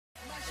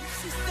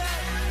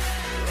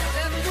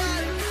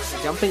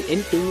Jumping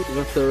into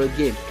the third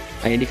game.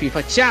 Ind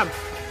Fifa champ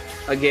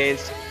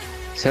against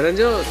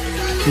Charanjot.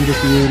 To the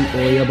field.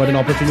 Oh yeah, but an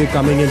opportunity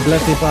coming in.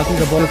 Blessing passing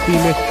the ball to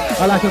teammate.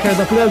 Alaka,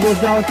 the player goes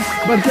down.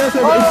 But guess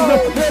what?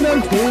 It's a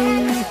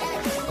penalty.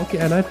 Okay,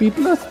 and now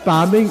people are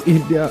spamming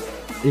India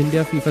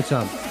FIFA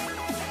champ.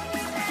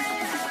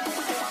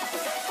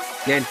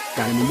 Again,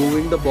 kind of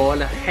moving the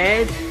ball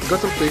ahead. Got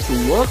some space to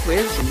work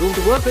with, some room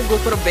to work with.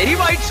 Goes for a very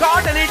wide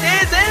shot and it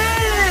is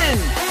in!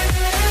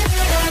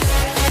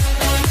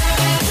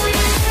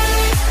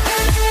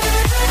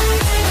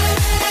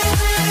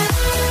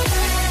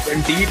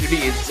 Indeed,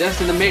 it's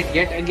just in the mid.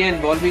 Yet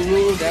again, ball being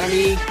moved.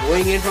 Danny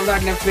going in from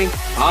that left wing.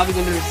 Are we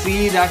going to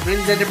see that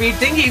rinse and repeat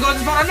thing? He goes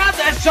for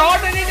another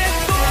shot and it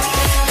is good!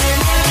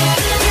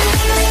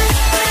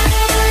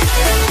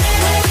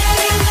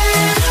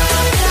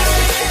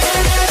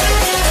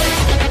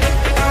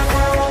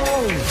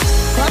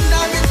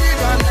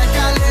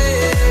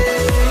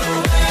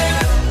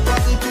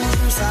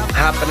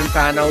 Happen and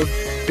pan out,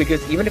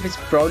 because even if it's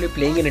probably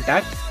playing in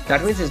attack,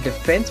 that means his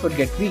defense would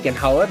get weak. And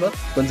however,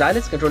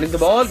 Gonzalez controlling the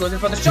ball, goes in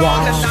for the shot.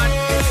 Wow. And that...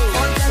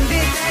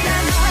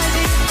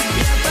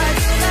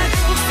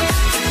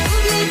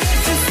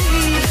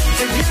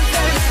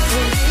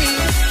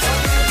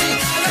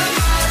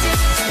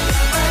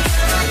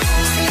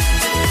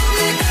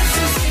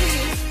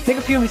 Make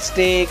a few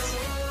mistakes.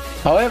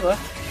 However,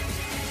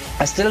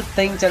 I still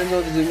think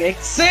Charanjot is doing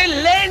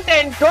excellent,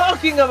 and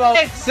talking about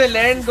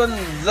excellent,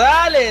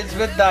 Gonzalez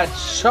with that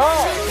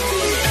shot.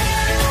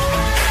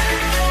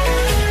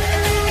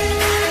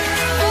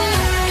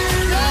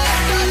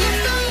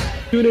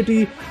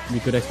 Opportunity. We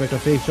could expect a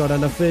fake shot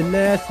and a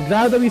finesse.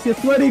 Grab the VCS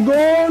 20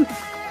 goal.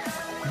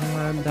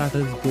 And that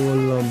is goal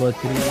number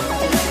 3.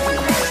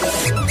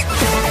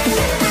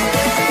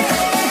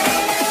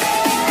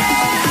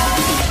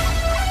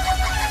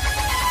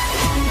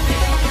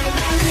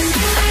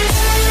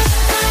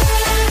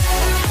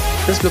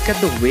 Just look at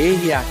the way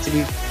he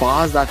actually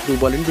passed that through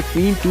ball in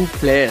between two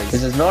players.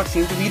 This does not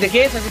seem to be the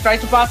case as he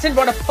tries to pass in,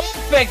 but a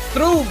perfect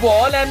through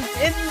ball and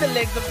in the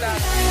legs of that.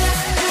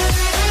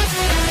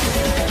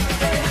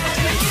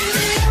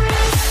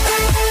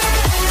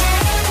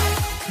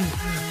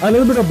 A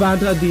little bit of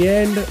banter at the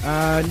end,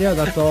 and yeah,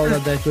 that's all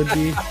that there should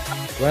be.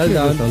 Well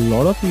done. A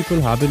lot of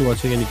people have been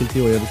watching, and you can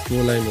see where the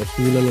scoreline was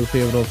 2-0 in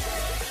favor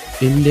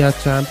of India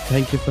champ.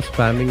 Thank you for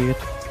spamming it.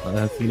 I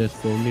have seen it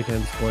so many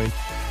times.